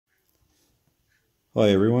Hi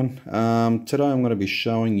everyone. Today I'm going to be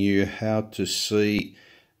showing you how to see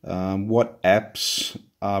what apps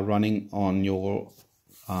are running on your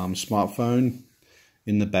smartphone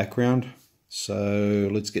in the background. So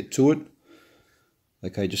let's get to it.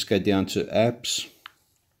 Okay, just go down to Apps,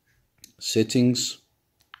 Settings.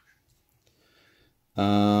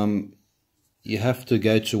 You have to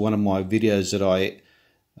go to one of my videos that I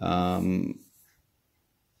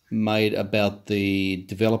made about the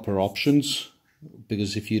developer options,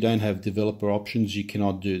 because if you don't have developer options you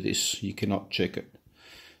cannot do this, you cannot check it.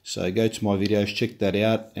 So go to my videos, check that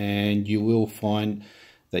out, and you will find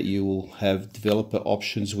that you will have developer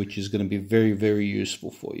options, which is going to be very useful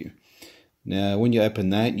for you. Now when you open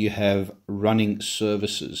that, you have running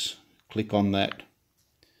services. Click on that,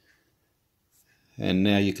 and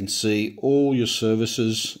now you can see all your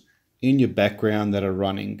services in your background that are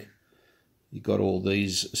running. You've got all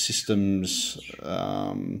these systems,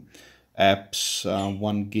 apps,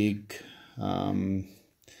 1 gig. Then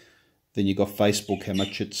you've got Facebook, how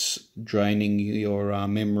much it's draining your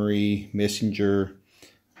memory, Messenger,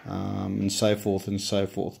 and so forth and so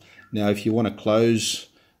forth. Now if you want to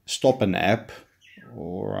stop an app,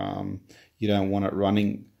 or you don't want it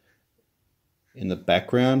running in the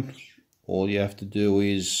background, all you have to do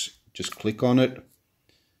is just click on it,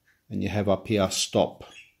 and you have up here stop.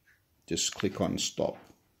 Just click on stop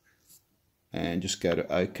and just go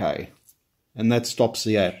to OK, and that stops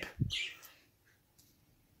the app.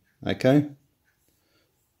 Okay,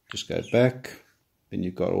 just go back. Then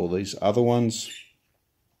you've got all these other ones.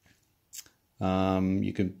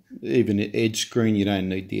 You can even edge screen, you don't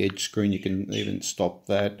need the edge screen, you can even stop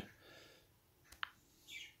that.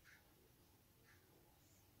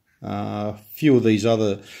 A few of these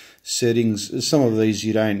other settings, some of these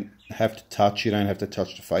you don't have to touch. You don't have to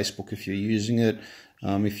touch the Facebook if you're using it.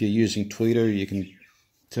 If you're using Twitter, you can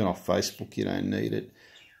turn off Facebook, you don't need it.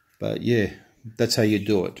 But yeah, that's how you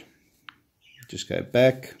do it. Just go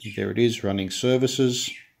back, there it is, running services.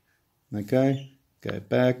 Okay, go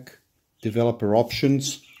back, developer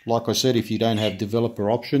options. Like I said, if you don't have developer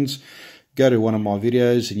options, go to one of my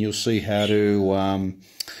videos and you'll see how to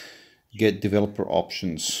get developer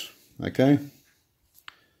options. Okay,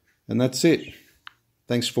 and that's it.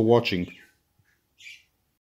 Thanks for watching.